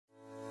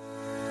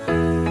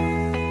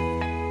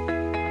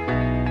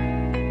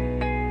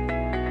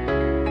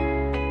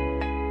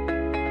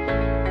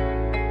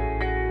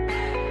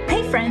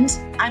friend,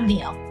 I'm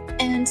Neil,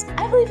 and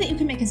I believe that you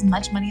can make as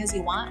much money as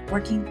you want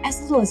working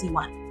as little as you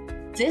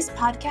want. This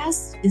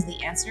podcast is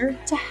the answer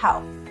to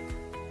how.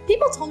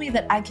 People told me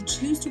that I could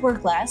choose to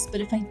work less, but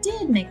if I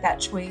did make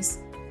that choice,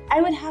 I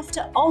would have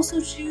to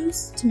also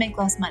choose to make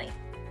less money.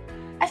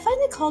 I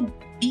finally called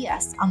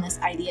BS on this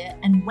idea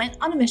and went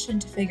on a mission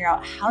to figure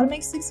out how to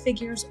make six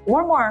figures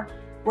or more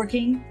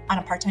working on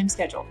a part-time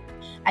schedule.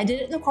 I did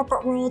it in the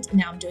corporate world, and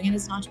now I'm doing it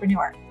as an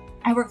entrepreneur.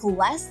 I work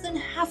less than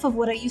half of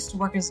what I used to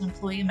work as an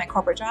employee in my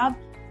corporate job,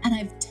 and I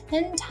have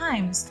 10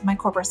 times my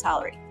corporate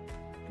salary.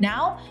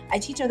 Now, I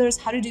teach others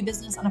how to do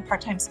business on a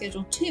part-time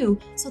schedule too,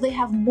 so they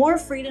have more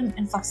freedom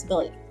and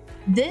flexibility.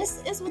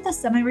 This is what the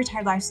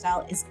semi-retired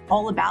lifestyle is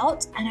all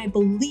about, and I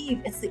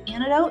believe it's the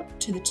antidote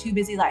to the too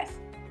busy life.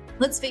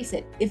 Let's face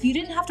it, if you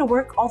didn't have to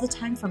work all the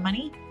time for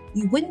money,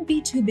 you wouldn't be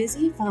too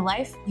busy for the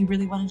life you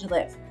really wanted to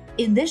live.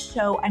 In this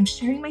show, I'm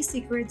sharing my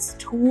secrets,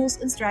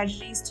 tools, and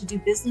strategies to do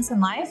business and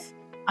life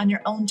on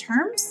your own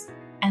terms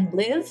and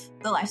live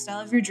the lifestyle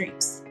of your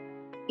dreams.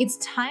 It's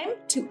time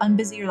to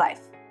unbusy your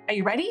life. Are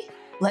you ready?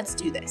 Let's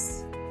do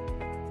this.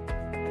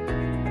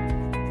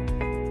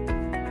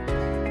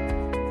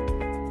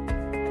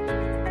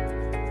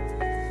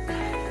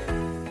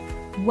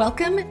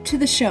 Welcome to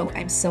the show.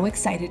 I'm so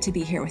excited to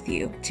be here with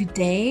you.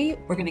 Today,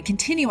 we're going to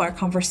continue our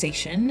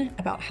conversation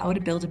about how to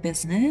build a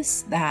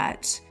business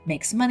that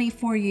makes money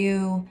for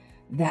you,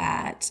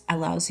 that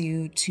allows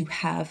you to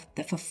have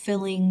the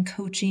fulfilling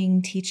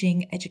coaching,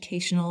 teaching,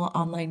 educational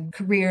online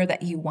career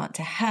that you want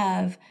to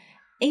have.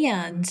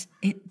 And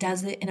it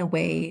does it in a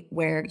way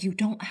where you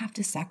don't have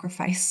to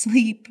sacrifice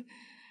sleep,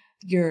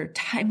 your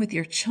time with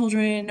your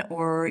children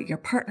or your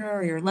partner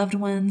or your loved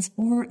ones,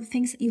 or the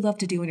things that you love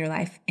to do in your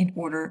life in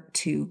order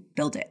to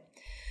build it.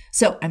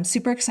 So I'm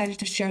super excited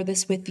to share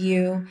this with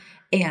you,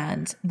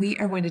 and we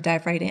are going to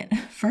dive right in.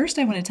 First,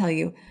 I want to tell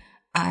you,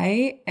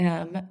 I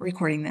am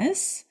recording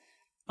this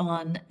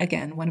on,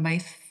 again, one of my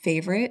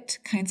favorite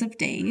kinds of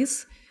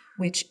days,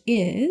 which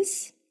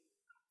is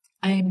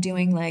I am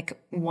doing like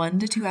 1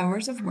 to 2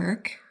 hours of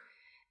work,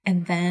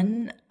 and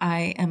then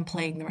I am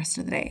playing the rest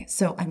of the day.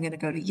 So I'm going to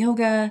go to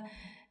yoga,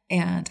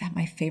 and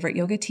my favorite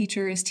yoga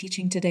teacher is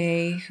teaching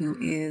today, who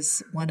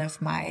is one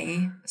of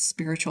my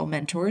spiritual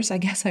mentors, I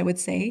guess I would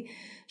say.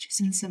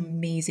 She's an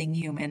amazing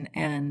human,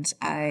 and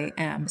I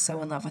am so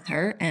in love with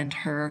her and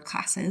her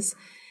classes.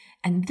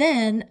 And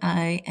then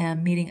I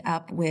am meeting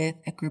up with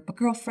a group of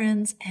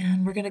girlfriends,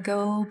 and we're going to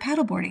go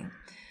paddleboarding.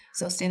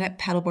 So stand-up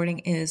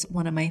paddleboarding is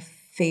one of my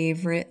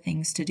favorite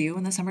things to do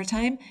in the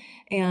summertime.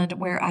 And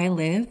where I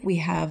live, we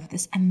have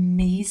this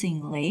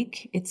amazing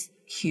lake. It's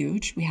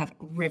huge. We have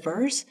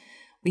rivers.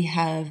 We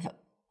have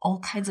all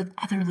kinds of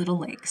other little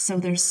lakes.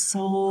 So there's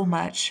so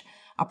much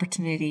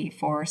opportunity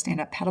for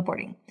stand-up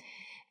paddleboarding.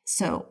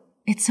 So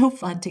it's so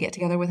fun to get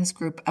together with this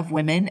group of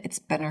women. It's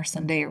been our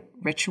Sunday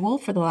ritual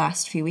for the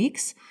last few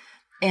weeks.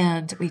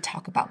 And we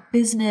talk about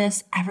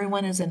business.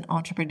 Everyone is an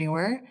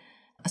entrepreneur,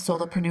 a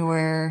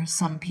solopreneur.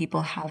 Some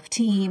people have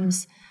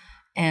teams.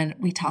 And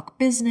we talk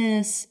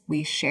business,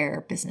 we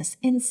share business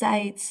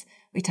insights,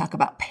 we talk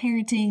about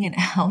parenting and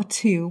how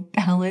to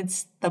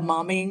balance the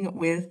momming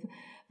with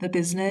the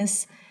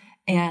business.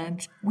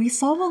 And we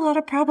solve a lot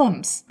of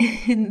problems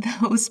in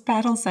those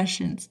paddle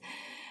sessions.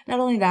 Not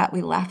only that,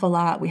 we laugh a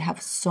lot, we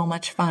have so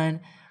much fun.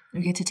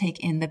 We get to take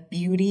in the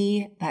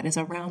beauty that is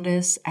around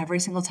us every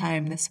single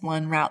time this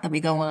one route that we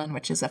go on,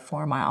 which is a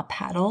 4-mile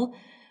paddle.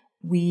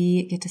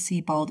 We get to see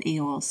bald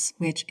eagles,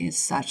 which is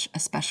such a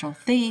special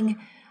thing.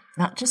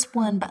 Not just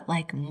one, but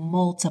like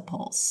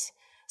multiples.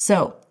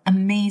 So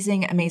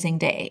amazing, amazing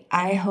day.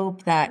 I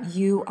hope that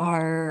you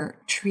are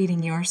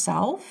treating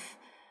yourself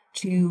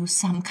to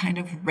some kind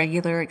of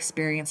regular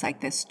experience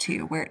like this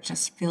too, where it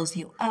just fills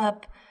you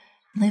up,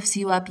 lifts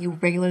you up. You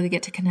regularly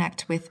get to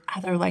connect with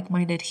other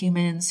like-minded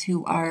humans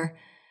who are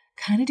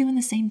kind of doing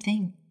the same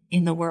thing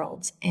in the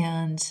world.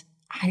 And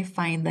I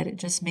find that it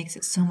just makes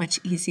it so much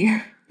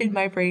easier in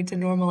my brain to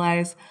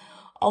normalize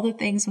all the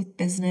things with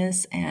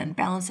business and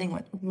balancing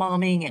with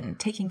momming and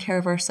taking care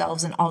of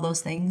ourselves and all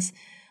those things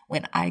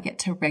when I get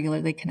to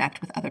regularly connect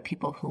with other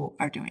people who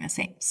are doing the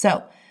same.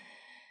 So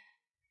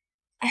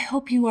I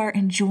hope you are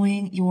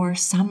enjoying your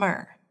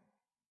summer.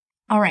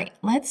 All right,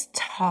 let's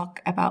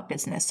talk about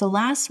business. So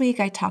last week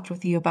I talked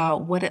with you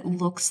about what it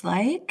looks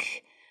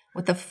like,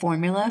 what the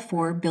formula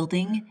for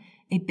building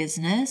a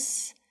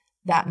business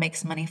that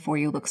makes money for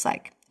you looks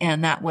like.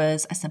 And that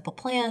was a simple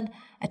plan,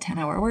 a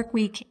 10-hour work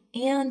week,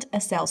 and a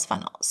sales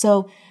funnel.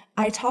 So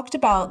I talked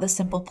about the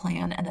simple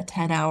plan and the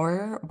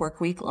 10-hour work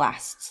week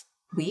last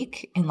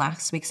week in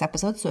last week's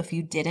episode. So if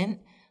you didn't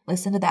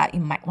listen to that,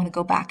 you might want to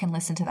go back and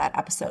listen to that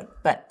episode.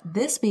 But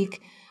this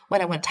week,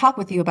 what I want to talk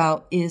with you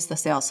about is the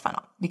sales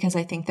funnel, because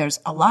I think there's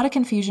a lot of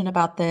confusion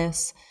about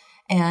this.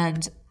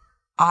 And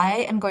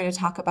I am going to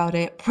talk about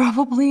it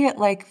probably at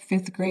like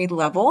 5th grade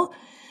level.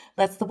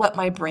 That's what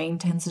my brain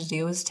tends to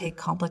do, is take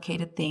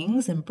complicated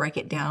things and break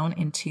it down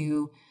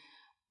into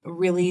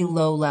really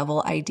low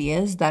level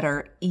ideas that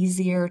are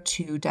easier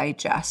to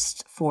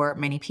digest for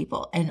many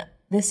people. And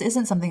this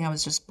isn't something I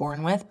was just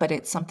born with, but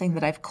it's something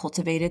that I've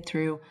cultivated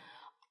through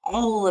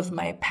all of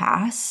my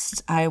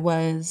past. I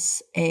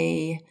was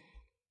a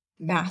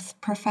math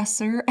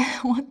professor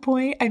at one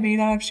point. I may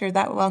not have shared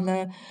that on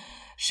the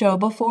show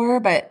before,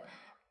 but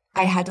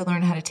I had to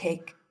learn how to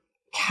take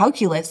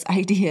calculus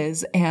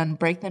ideas and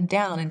break them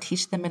down and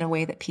teach them in a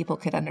way that people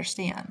could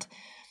understand.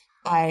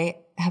 I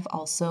have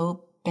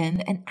also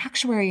been an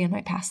actuary in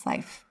my past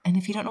life. And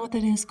if you don't know what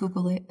that is,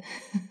 Google it.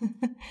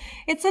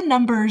 It's a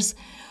numbers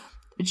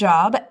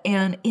job.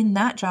 And in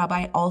that job,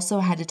 I also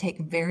had to take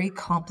very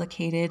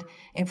complicated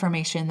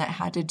information that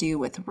had to do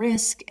with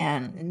risk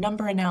and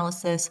number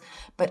analysis,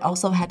 but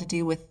also had to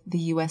do with the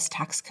US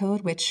tax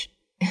code, which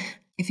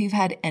if you've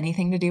had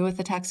anything to do with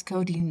the tax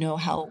code, you know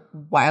how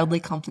wildly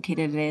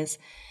complicated it is.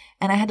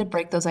 And I had to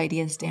break those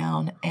ideas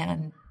down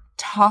and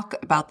talk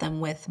about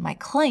them with my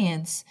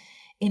clients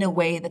in a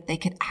way that they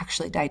could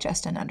actually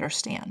digest and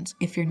understand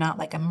if you're not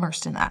like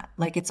immersed in that.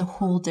 Like it's a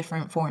whole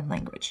different foreign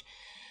language.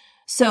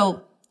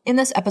 So in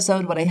this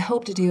episode, what I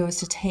hope to do is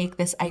to take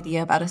this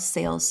idea about a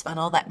sales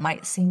funnel that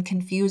might seem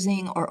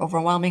confusing or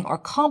overwhelming or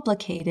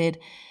complicated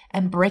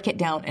and break it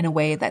down in a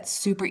way that's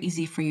super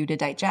easy for you to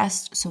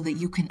digest so that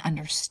you can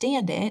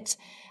understand it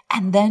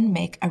and then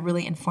make a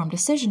really informed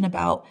decision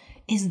about,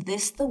 is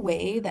this the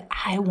way that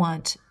I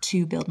want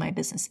to build my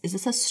business? Is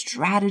this a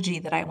strategy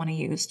that I want to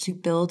use to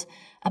build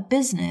a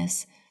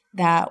business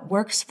that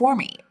works for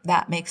me,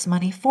 that makes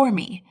money for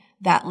me,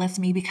 that lets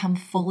me become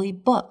fully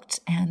booked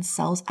and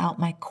sells out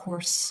my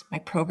course, my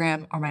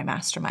program, or my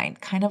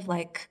mastermind, kind of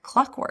like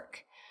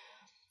clockwork?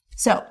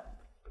 So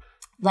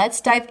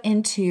let's dive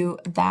into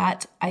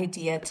that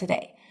idea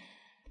today.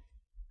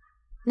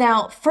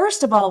 Now,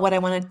 first of all, what I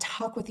want to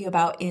talk with you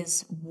about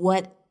is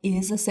what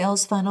is a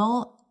sales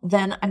funnel.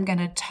 Then I'm going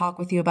to talk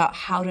with you about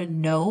how to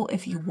know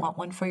if you want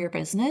one for your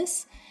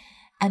business.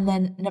 And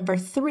then number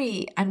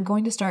 3, I'm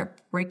going to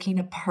start breaking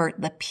apart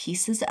the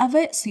pieces of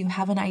it so you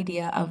have an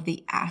idea of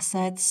the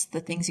assets, the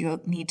things you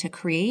need to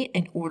create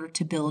in order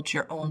to build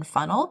your own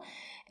funnel.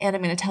 And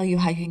I'm going to tell you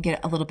how you can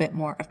get a little bit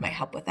more of my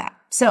help with that.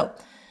 So,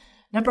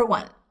 number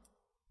 1,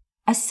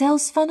 a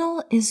sales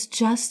funnel is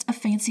just a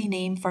fancy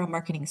name for a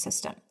marketing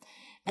system.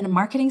 And a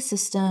marketing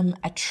system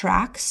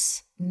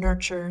attracts,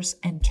 nurtures,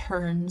 and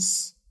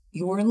turns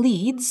your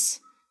leads,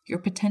 your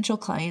potential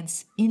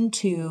clients,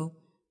 into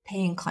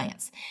paying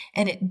clients.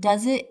 And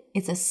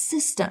it's a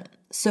system.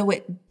 So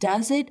it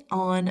does it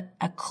on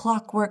a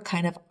clockwork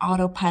kind of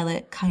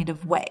autopilot kind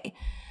of way.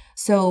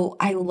 So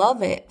I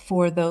love it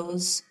for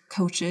those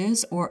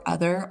coaches or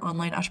other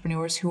online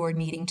entrepreneurs who are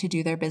needing to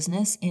do their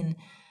business in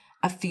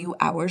a few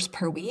hours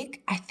per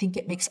week. I think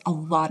it makes a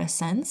lot of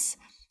sense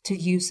to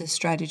use this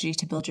strategy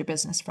to build your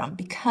business from,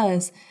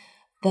 because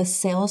the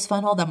sales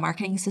funnel, the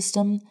marketing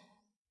system,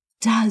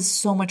 does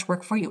so much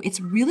work for you.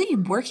 It's really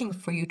working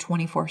for you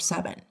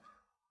 24/7.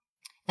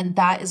 And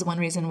that is one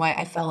reason why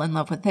I fell in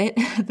love with it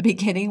at the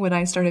beginning when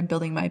I started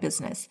building my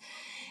business,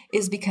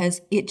 is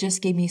because it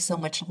just gave me so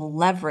much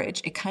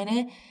leverage. It kind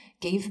of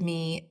gave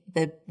me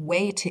the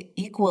way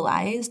to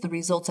equalize the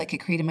results I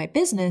could create in my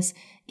business,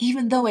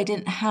 even though I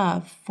didn't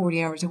have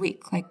 40 hours a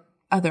week like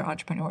other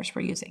entrepreneurs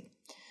were using.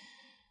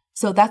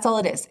 So that's all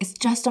it is. It's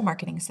just a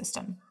marketing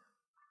system.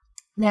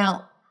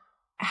 Now,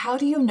 how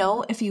do you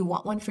know if you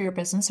want one for your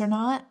business or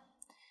not?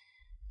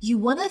 You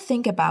want to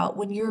think about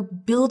when you're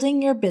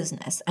building your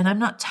business, and I'm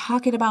not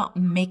talking about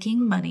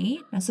making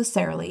money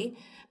necessarily,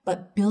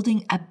 but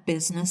building a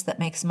business that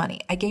makes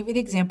money. I gave you the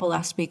example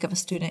last week of a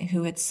student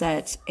who had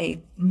set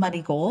a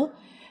money goal,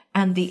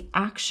 and the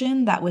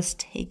action that was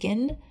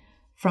taken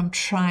from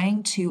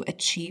trying to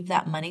achieve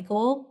that money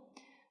goal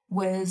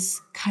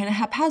was kind of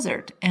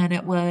haphazard, and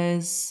it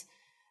was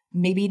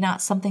maybe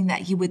not something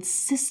that you would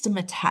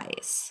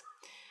systematize.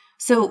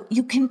 So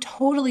you can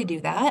totally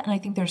do that. And I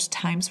think there's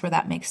times where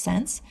that makes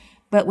sense.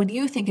 But when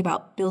you think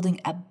about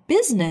building a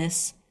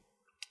business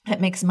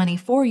that makes money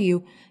for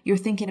you, you're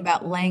thinking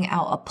about laying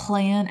out a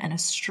plan and a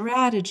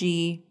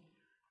strategy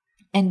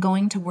and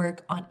going to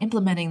work on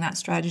implementing that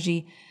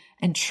strategy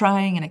and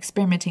trying and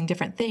experimenting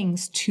different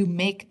things to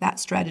make that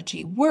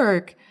strategy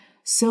work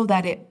so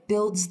that it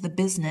builds the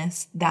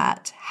business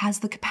that has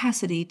the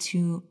capacity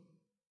to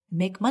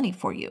make money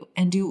for you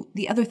and do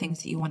the other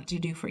things that you want it to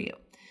do for you.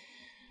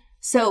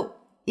 So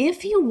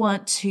if you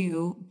want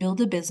to build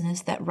a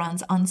business that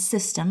runs on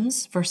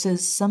systems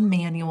versus some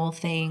manual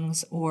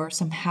things or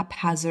some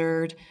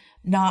haphazard,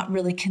 not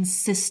really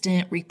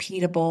consistent,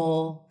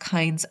 repeatable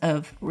kinds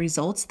of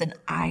results, then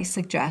I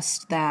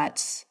suggest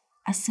that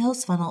a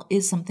sales funnel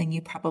is something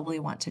you probably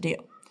want to do.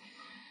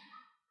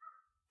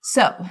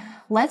 So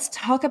let's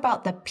talk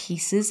about the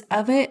pieces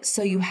of it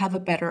so you have a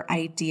better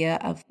idea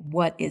of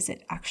what is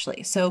it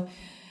actually. So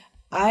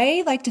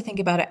I like to think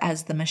about it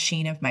as the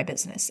machine of my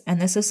business. And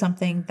this is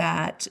something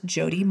that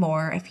Jody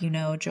Moore, if you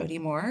know Jody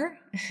Moore,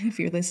 if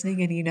you're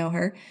listening and you know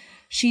her,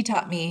 she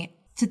taught me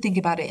to think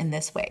about it in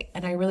this way.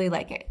 And I really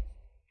like it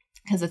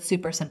because it's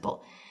super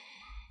simple.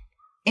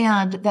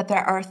 And that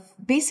there are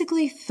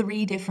basically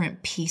 3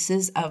 different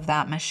pieces of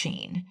that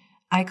machine.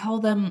 I call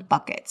them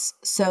buckets.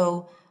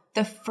 So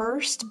the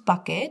first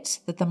bucket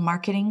that the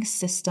marketing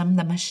system,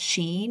 the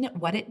machine,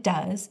 what it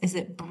does is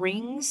it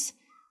brings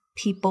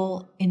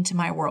people into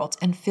my world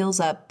and fills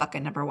up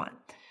bucket number one.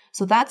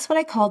 So that's what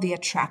I call the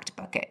attract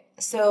bucket.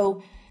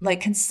 So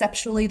like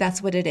conceptually,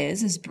 that's what it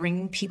is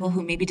bringing people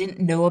who maybe didn't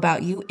know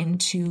about you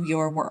into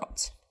your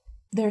world.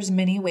 There's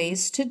many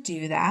ways to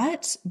do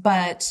that,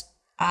 but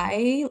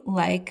I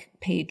like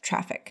paid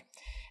traffic.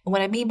 And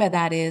what I mean by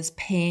that is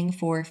paying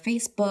for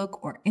Facebook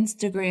or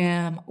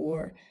Instagram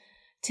or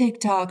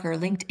TikTok or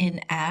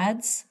LinkedIn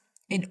ads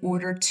in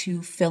order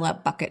to fill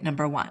up bucket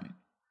number one.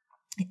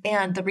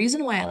 And the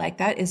reason why I like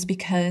that is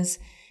because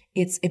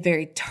it's a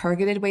very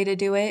targeted way to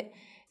do it.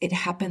 It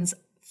happens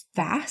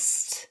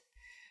fast.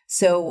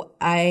 So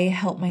I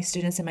help my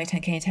students in my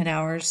 10K in 10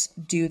 hours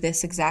do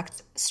this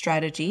exact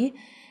strategy.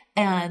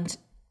 And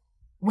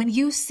when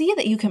you see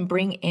that you can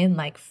bring in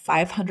like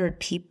 500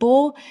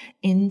 people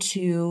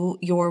into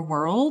your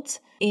world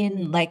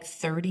in like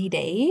 30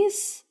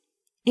 days,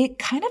 it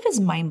kind of is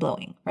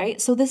mind-blowing,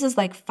 right? So this is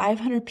like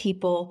 500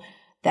 people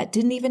that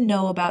didn't even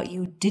know about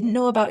you, didn't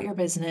know about your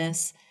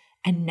business,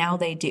 and now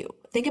they do.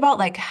 Think about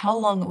like how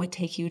long it would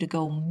take you to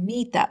go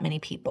meet that many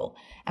people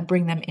and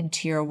bring them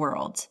into your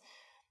world,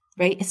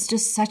 right? It's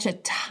just such a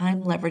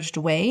time-leveraged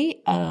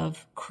way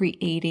of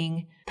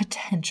creating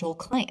potential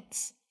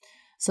clients.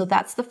 So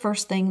that's the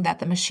first thing that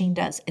the machine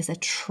does is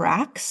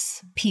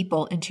attracts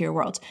people into your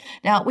world.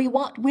 Now we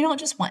don't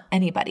just want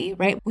anybody,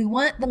 right? We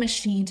want the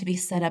machine to be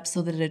set up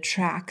so that it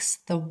attracts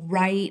the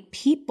right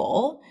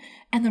people,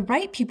 and the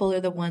right people are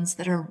the ones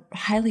that are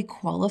highly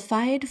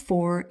qualified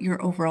for your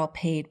overall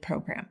paid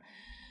program.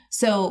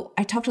 So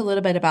I talked a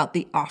little bit about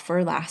the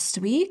offer last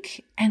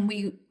week, and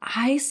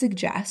I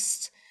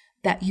suggest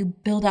that you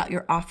build out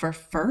your offer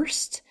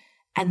first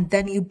and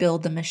then you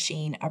build the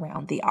machine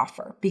around the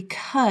offer.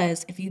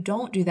 Because if you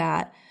don't do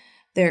that,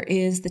 there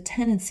is the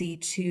tendency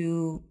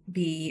to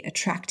be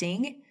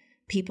attracting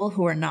people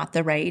who are not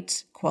the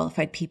right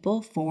qualified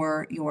people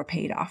for your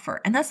paid offer.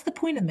 And that's the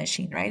point of the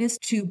machine, right? Is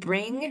to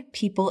bring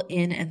people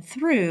in and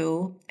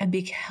through and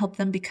help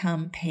them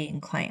become paying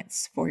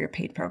clients for your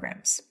paid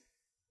programs.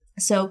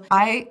 So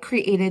I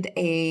created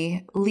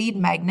a lead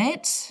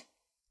magnet.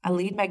 A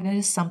lead magnet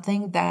is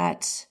something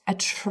that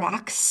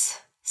attracts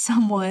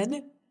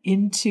someone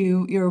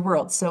into your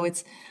world. So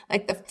it's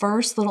like the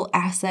first little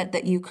asset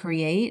that you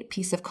create,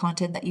 piece of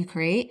content that you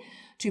create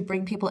to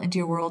bring people into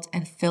your world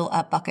and fill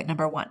up bucket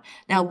number one.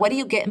 Now, what do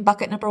you get in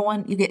bucket number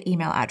one? You get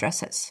email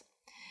addresses.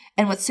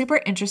 And what's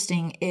super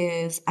interesting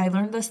is I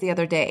learned this the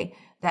other day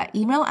that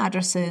email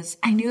addresses,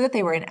 I knew that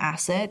they were an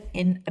asset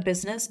in a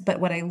business, but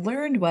what I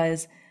learned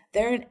was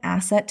they're an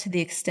asset to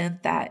the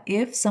extent that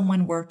if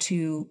someone were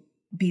to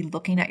be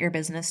looking at your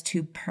business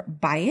to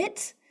buy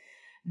it,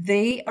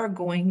 they are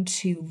going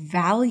to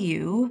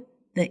value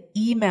the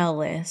email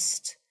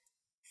list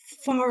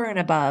far and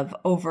above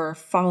over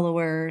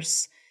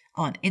followers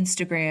on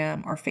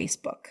Instagram or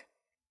Facebook.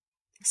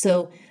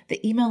 So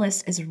the email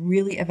list is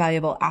really a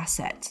valuable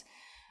asset.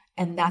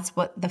 And that's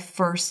what the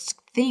first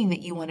thing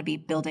that you want to be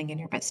building in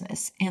your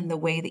business. And the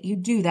way that you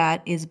do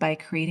that is by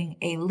creating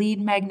a lead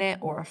magnet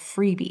or a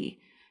freebie.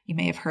 You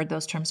may have heard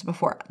those terms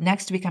before.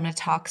 Next week, I'm going to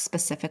talk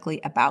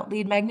specifically about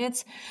lead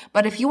magnets.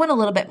 But if you want a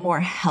little bit more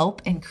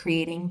help in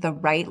creating the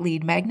right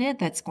lead magnet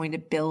that's going to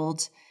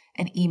build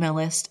an email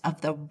list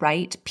of the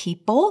right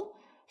people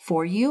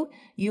for you,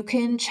 you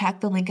can check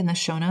the link in the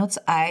show notes.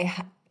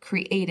 I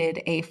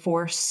created a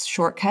 4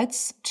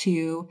 shortcuts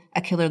to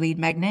a killer lead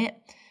magnet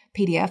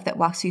PDF that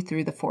walks you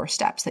through the 4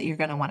 steps that you're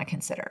going to want to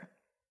consider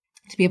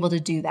to be able to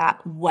do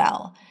that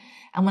well.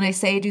 And when I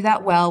say do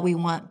that well, we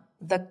want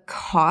the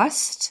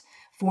cost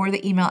for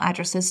the email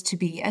addresses to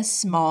be as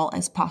small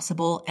as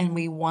possible, and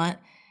we want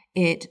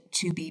it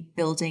to be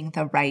building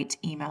the right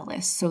email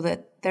list so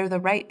that they're the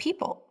right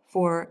people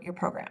for your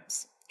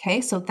programs.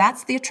 Okay, so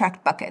that's the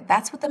attract bucket.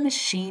 That's what the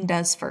machine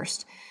does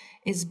first,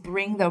 is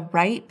bring the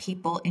right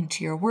people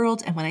into your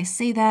world. And when I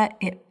say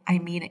that, I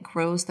mean it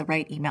grows the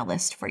right email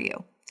list for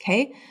you.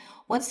 Okay,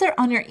 once they're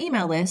on your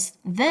email list,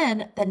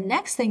 then the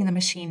next thing the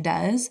machine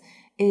does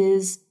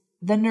is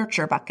the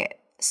nurture bucket.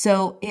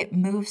 So it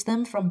moves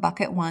them from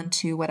bucket 1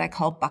 to what I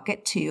call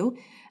bucket 2.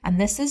 And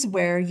this is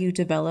where you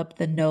develop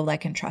the know,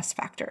 like, and trust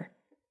factor.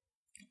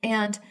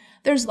 And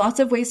there's lots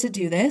of ways to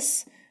do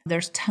this.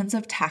 There's tons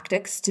of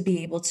tactics to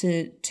be able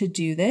to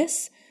do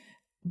this.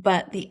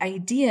 But the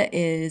idea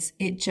is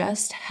it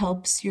just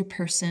helps your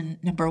person,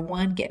 number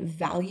one, get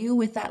value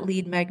with that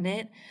lead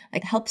magnet,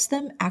 like helps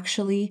them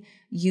actually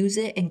use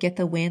it and get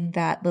the win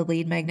that the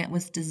lead magnet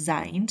was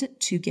designed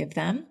to give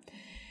them.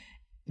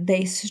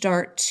 They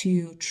start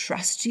to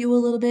trust you a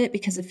little bit,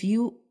 because if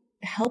you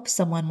help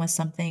someone with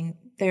something,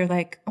 they're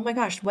like, oh my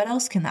gosh, what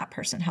else can that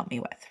person help me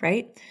with,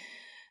 right?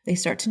 They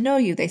start to know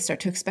you. They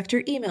start to expect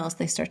your emails.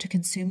 They start to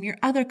consume your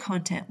other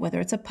content, whether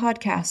it's a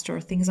podcast or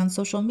things on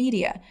social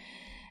media.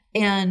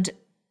 And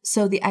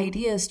so the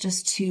idea is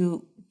just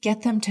to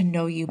get them to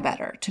know you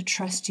better, to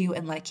trust you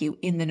and like you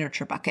in the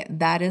nurture bucket.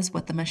 That is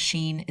what the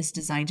machine is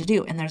designed to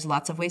do. And there's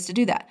lots of ways to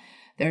do that.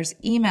 There's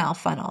email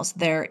funnels.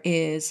 There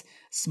is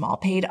small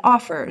paid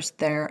offers.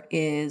 There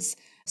is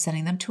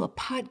sending them to a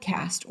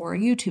podcast or a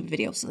YouTube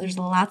video. So there's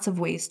lots of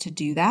ways to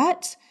do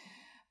that.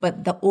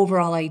 But the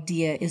overall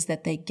idea is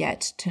that they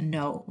get to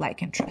know,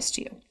 like, and trust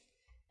you.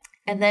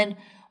 And then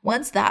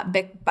once that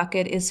big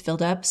bucket is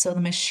filled up, so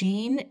the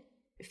machine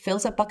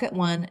fills up bucket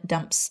 1,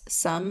 dumps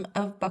some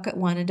of bucket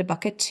 1 into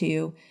bucket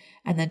 2,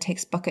 and then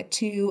takes bucket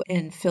 2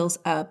 and fills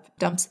up,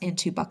 dumps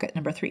into bucket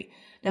number 3.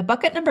 Now,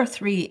 bucket number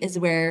 3 is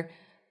where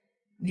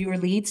your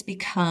leads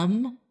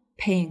become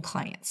paying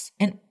clients.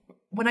 And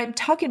when I'm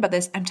talking about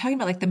this, I'm talking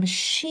about like the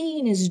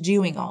machine is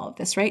doing all of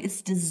this, right?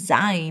 It's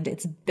designed,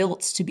 it's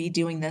built to be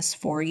doing this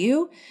for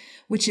you,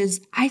 which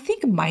is, I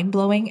think,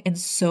 mind-blowing and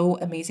so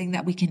amazing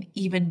that we can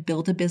even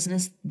build a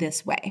business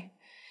this way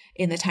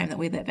in the time that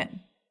we live in.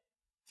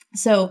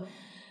 So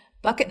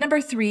bucket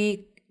number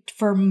 3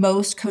 for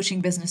most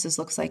coaching businesses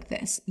looks like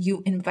this.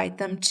 You invite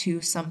them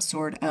to some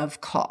sort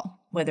of call,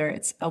 whether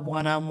it's a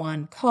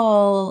one-on-one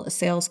call, a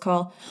sales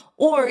call,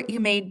 or you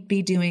may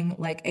be doing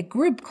like a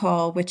group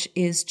call, which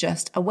is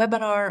just a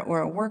webinar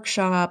or a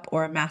workshop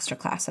or a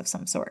masterclass of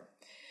some sort.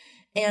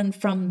 And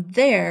from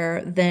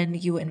there, then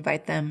you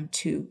invite them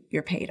to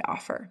your paid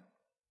offer.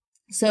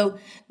 So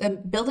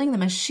building the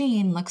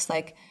machine looks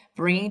like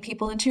bringing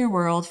people into your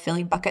world,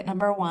 filling bucket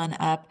number 1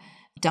 up,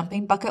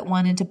 dumping bucket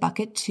 1 into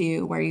bucket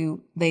 2, where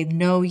they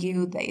know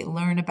you, they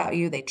learn about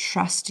you, they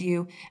trust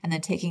you, and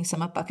then taking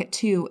some of bucket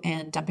 2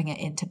 and dumping it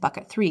into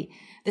bucket 3.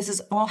 This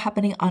is all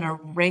happening on a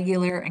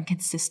regular and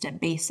consistent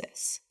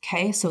basis.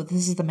 Okay. So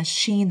this is the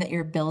machine that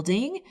you're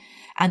building.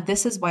 And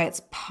this is why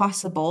it's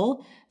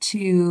possible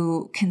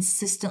to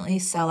consistently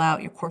sell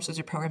out your courses,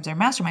 your programs, or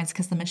masterminds,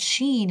 because the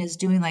machine is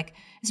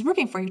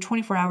working for you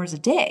 24 hours a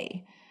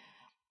day,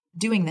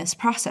 doing this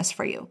process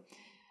for you.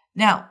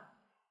 Now,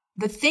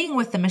 the thing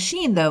with the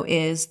machine, though,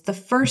 is the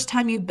first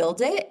time you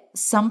build it,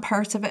 some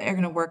parts of it are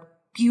going to work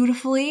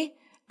beautifully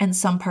and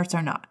some parts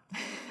are not.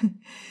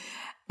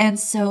 And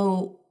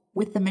so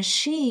with the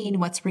machine,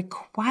 what's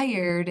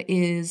required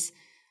is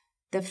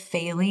the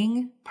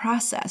failing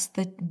process,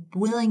 the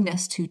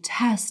willingness to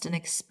test and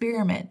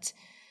experiment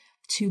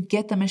to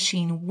get the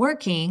machine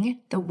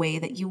working the way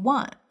that you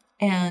want.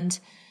 And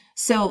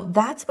so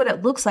that's what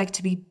it looks like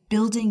to be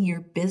building your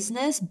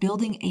business,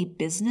 building a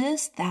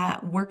business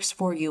that works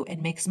for you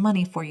and makes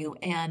money for you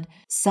and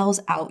sells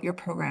out your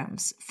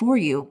programs for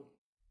you.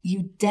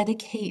 You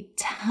dedicate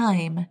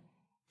time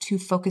to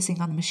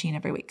focusing on the machine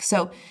every week.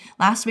 So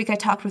last week I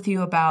talked with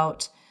you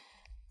about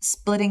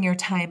splitting your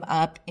time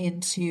up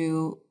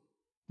into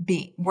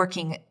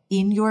working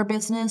in your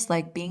business,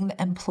 like being the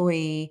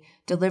employee,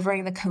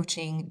 delivering the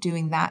coaching,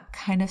 doing that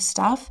kind of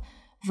stuff,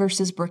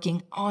 versus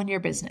working on your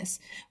business.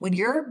 When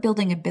you're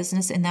building a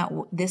business in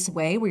this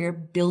way, where you're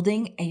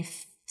building a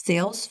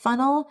sales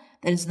funnel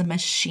that is the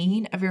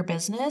machine of your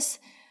business,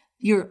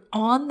 your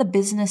on the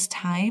business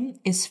time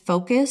is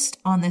focused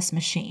on this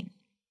machine,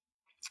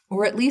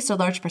 or at least a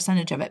large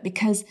percentage of it,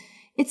 because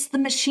it's the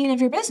machine of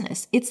your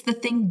business. It's the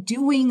thing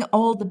doing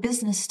all the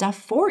business stuff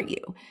for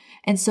you.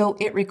 And so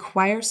it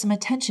requires some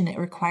attention. It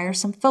requires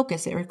some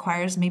focus. It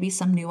requires maybe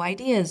some new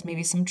ideas,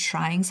 maybe some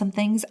trying some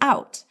things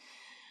out.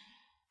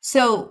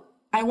 So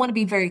I want to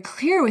be very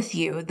clear with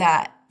you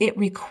that it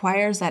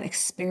requires that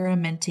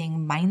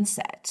experimenting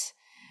mindset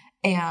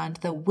and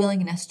the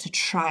willingness to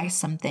try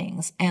some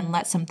things and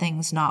let some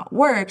things not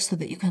work so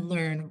that you can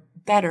learn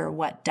better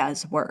what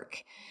does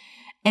work.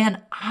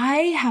 And I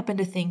happen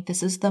to think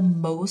this is the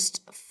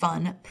most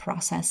fun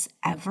process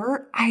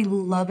ever. I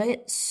love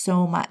it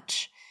so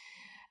much.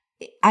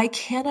 I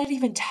cannot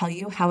even tell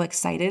you how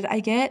excited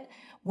I get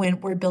when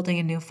we're building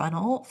a new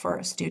funnel for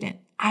a student.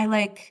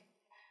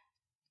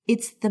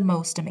 It's the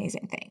most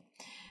amazing thing.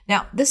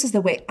 Now, this is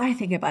the way I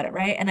think about it,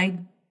 right?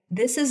 And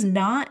this is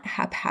not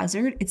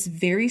haphazard. It's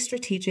very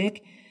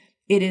strategic.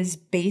 It is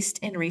based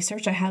in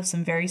research. I have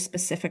some very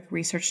specific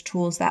research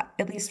tools that,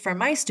 at least for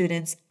my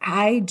students,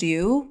 I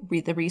do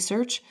read the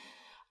research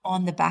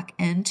on the back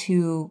end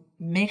to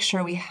make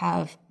sure we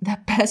have the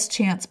best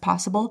chance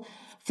possible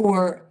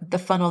for the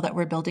funnel that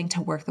we're building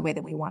to work the way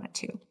that we want it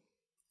to.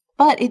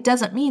 But it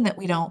doesn't mean that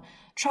we don't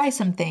try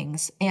some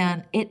things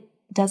and it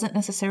doesn't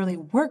necessarily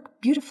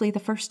work beautifully the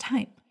first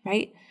time,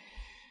 right?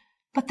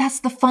 But that's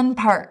the fun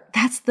part.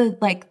 That's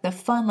the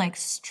fun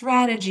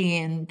strategy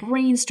and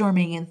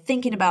brainstorming and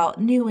thinking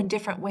about new and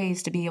different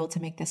ways to be able to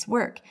make this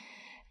work.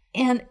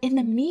 And in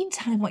the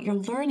meantime, what you're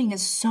learning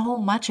is so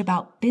much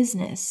about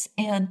business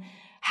and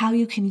how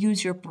you can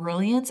use your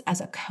brilliance as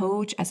a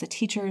coach, as a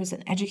teacher, as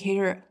an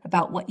educator,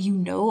 about what you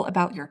know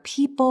about your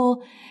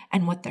people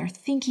and what they're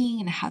thinking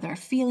and how they're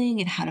feeling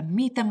and how to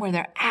meet them where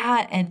they're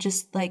at. And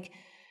just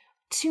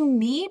to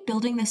me,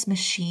 building this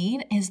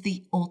machine is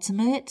the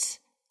ultimate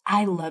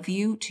I love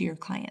you to your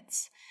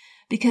clients.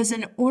 Because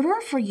in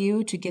order for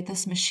you to get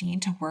this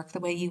machine to work the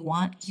way you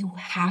want, you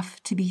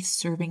have to be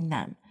serving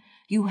them.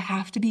 You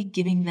have to be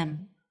giving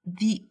them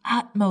the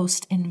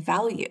utmost in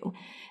value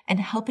and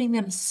helping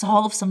them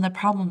solve some of the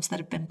problems that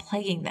have been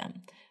plaguing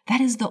them.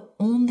 That is the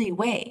only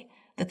way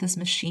that this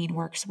machine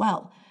works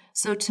well.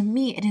 So to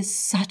me, it is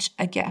such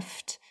a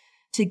gift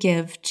to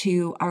give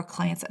to our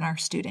clients and our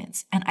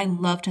students. And I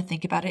love to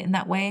think about it in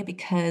that way,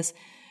 because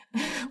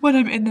when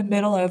I'm in the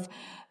middle of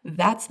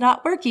that's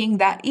not working,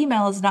 that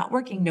email is not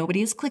working,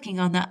 nobody is clicking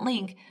on that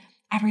link,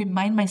 I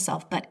remind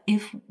myself, but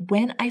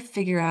when I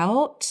figure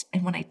out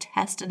and when I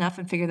test enough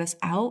and figure this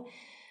out,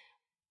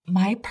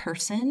 my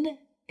person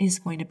is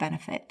going to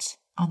benefit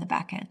on the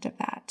back end of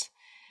that.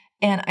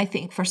 And I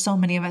think for so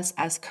many of us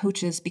as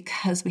coaches,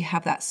 because we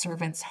have that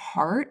servant's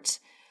heart,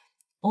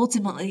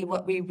 ultimately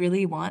what we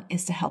really want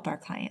is to help our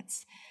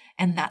clients.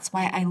 And that's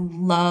why I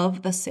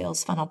love the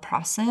sales funnel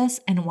process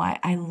and why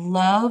I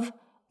love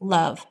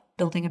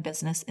building a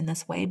business in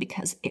this way,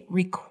 because it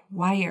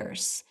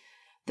requires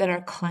that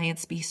our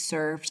clients be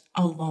served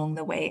along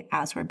the way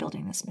as we're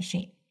building this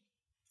machine.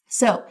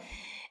 So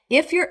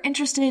if you're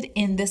interested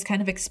in this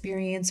kind of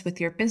experience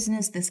with your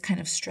business, this kind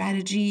of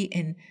strategy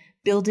in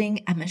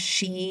building a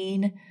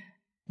machine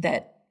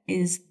that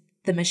is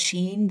the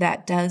machine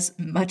that does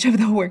much of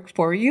the work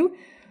for you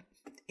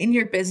in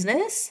your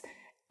business,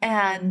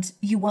 and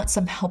you want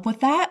some help with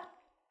that,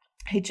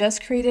 I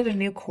just created a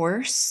new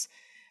course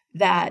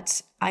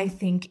that I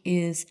think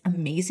is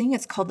amazing.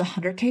 It's called the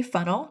 100K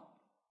Funnel.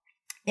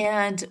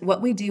 And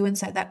what we do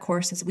inside that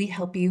course is we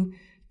help you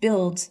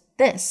build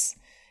this.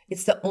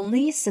 It's the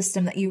only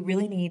system that you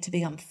really need to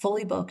become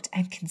fully booked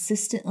and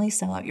consistently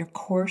sell out your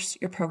course,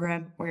 your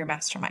program, or your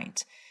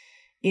mastermind.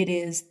 It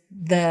is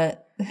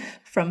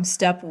from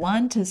step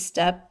 1 to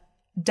step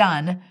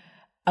done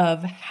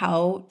of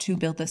how to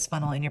build this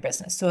funnel in your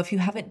business. So if you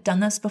haven't done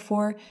this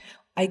before,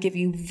 I give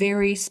you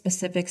very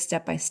specific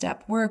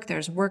step-by-step work.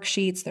 There's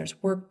worksheets, there's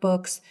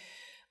workbooks,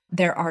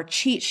 there are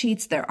cheat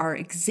sheets, there are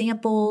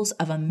examples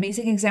of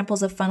amazing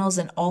examples of funnels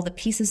and all the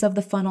pieces of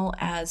the funnel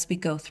as we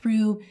go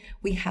through.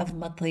 We have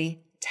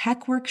monthly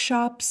tech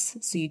workshops,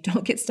 so you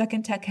don't get stuck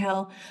in tech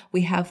hell.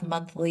 We have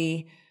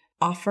monthly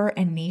offer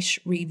and niche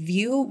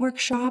review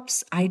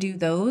workshops. I do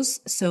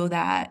those so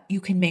that you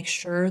can make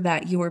sure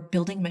that you are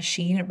building a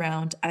machine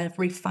around a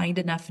refined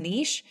enough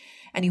niche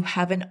and you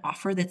have an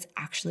offer that's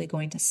actually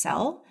going to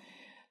sell.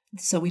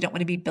 So we don't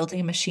want to be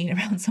building a machine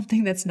around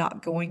something that's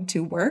not going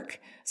to work.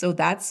 So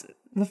that's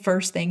the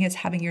first thing, is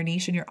having your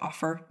niche and your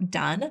offer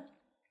done.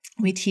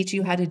 We teach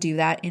you how to do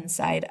that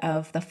inside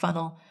of the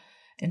funnel,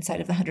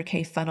 inside of the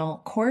 100K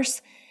Funnel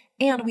course.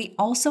 And we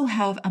also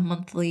have a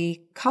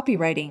monthly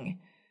copywriting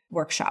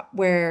workshop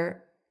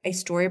where a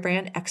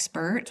StoryBrand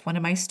expert, one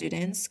of my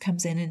students,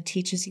 comes in and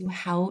teaches you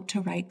how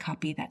to write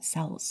copy that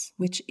sells,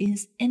 which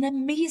is an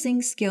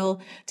amazing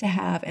skill to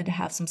have, and to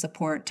have some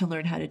support to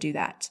learn how to do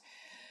that.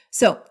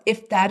 So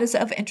if that is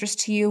of interest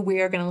to you, we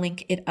are going to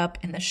link it up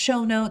in the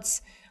show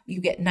notes. You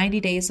get 90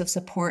 days of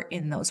support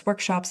in those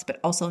workshops, but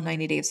also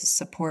 90 days of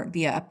support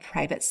via a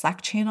private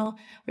Slack channel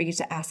where you get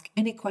to ask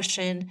any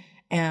question,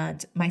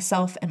 and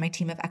myself and my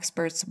team of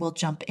experts will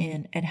jump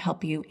in and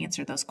help you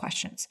answer those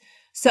questions.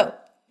 So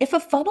if a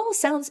funnel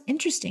sounds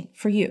interesting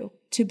for you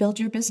to build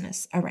your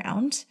business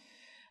around,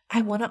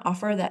 I want to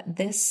offer that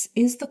this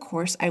is the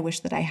course I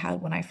wish that I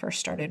had when I first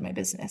started my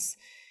business.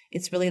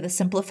 It's really the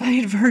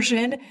simplified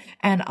version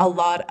and a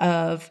lot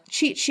of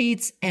cheat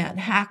sheets and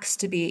hacks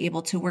to be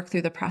able to work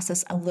through the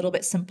process a little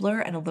bit simpler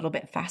and a little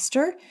bit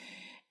faster.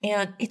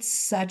 And it's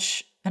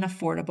such an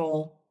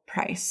affordable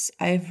price.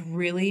 I've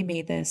really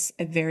made this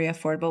a very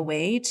affordable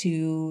way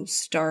to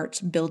start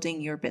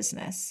building your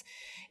business.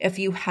 If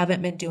you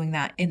haven't been doing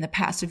that in the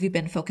past, if you've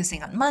been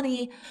focusing on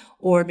money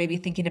or maybe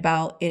thinking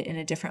about it in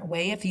a different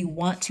way, if you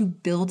want to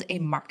build a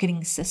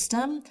marketing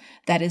system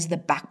that is the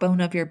backbone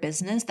of your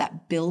business,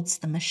 that builds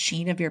the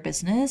machine of your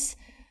business,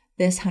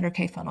 this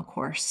 100K Funnel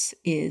course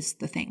is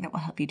the thing that will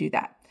help you do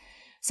that.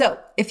 So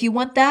if you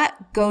want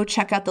that, go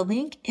check out the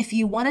link. If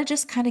you want to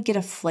just kind of get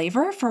a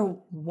flavor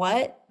for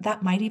what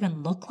that might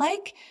even look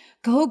like,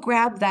 go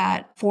grab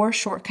that 4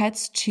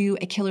 shortcuts to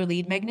a killer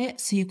lead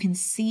magnet so you can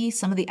see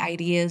some of the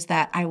ideas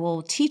that I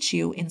will teach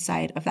you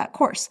inside of that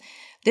course.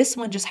 This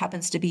one just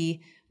happens to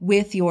be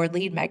with your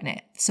lead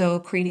magnet. So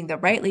creating the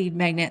right lead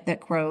magnet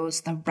that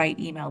grows the right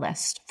email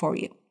list for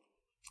you.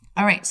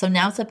 All right, so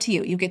now it's up to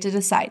you. You get to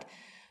decide.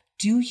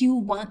 Do you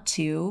want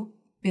to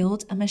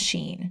build a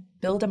machine,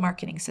 build a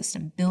marketing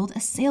system, build a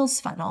sales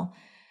funnel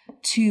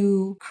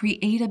to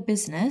create a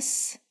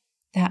business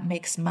that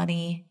makes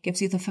money,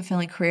 gives you the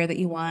fulfilling career that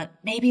you want,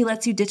 maybe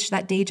lets you ditch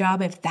that day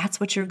job if that's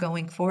what you're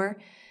going for?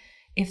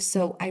 If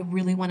so, I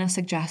really want to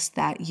suggest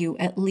that you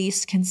at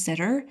least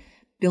consider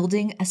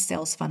building a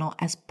sales funnel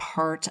as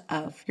part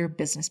of your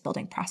business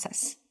building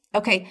process.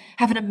 Okay,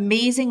 have an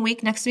amazing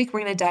week. Next week,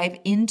 we're going to dive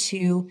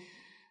into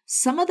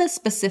some of the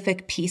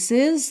specific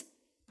pieces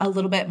a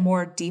little bit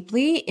more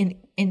deeply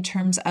in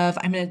terms of,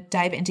 I'm going to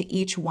dive into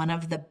each one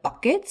of the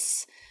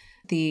buckets,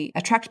 the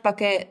attract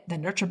bucket, the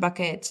nurture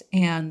bucket,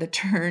 and the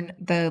turn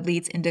the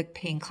leads into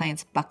paying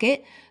clients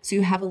bucket. So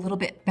you have a little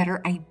bit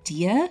better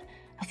idea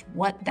of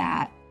what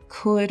that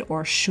could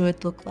or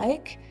should look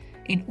like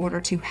in order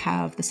to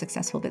have the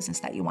successful business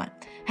that you want.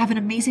 Have an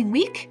amazing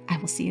week. I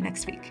will see you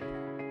next week.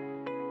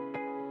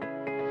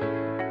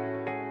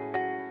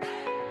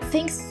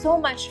 Thanks so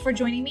much for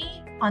joining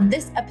me on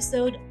this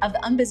episode of the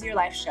Unbusy Your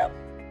Life show.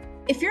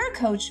 If you're a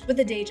coach with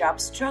a day job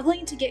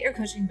struggling to get your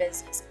coaching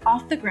business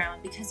off the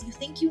ground because you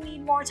think you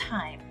need more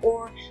time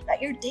or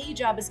that your day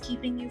job is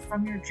keeping you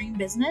from your dream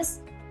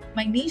business,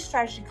 my niche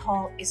strategy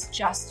call is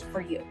just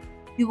for you.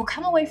 You will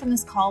come away from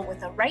this call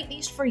with the right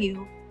niche for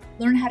you,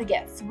 learn how to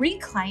get 3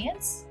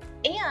 clients,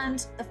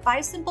 and the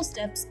 5 simple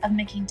steps of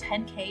making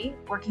 $10K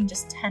working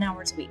just 10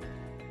 hours a week.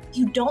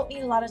 You don't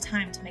need a lot of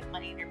time to make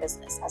money in your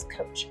business as a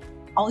coach.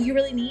 All you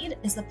really need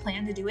is the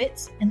plan to do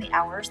it and the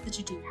hours that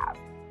you do have.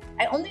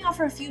 I only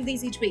offer a few of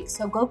these each week,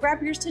 so go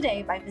grab yours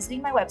today by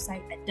visiting my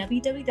website at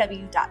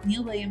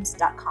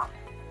www.neilwilliams.com.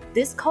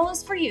 This call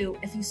is for you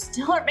if you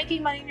still aren't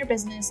making money in your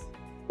business,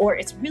 or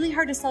it's really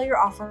hard to sell your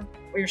offer,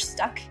 or you're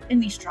stuck in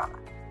niche drama.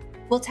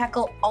 We'll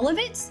tackle all of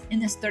it in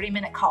this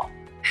 30-minute call.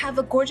 Have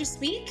a gorgeous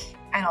week,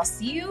 and I'll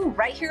see you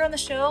right here on the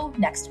show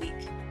next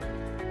week.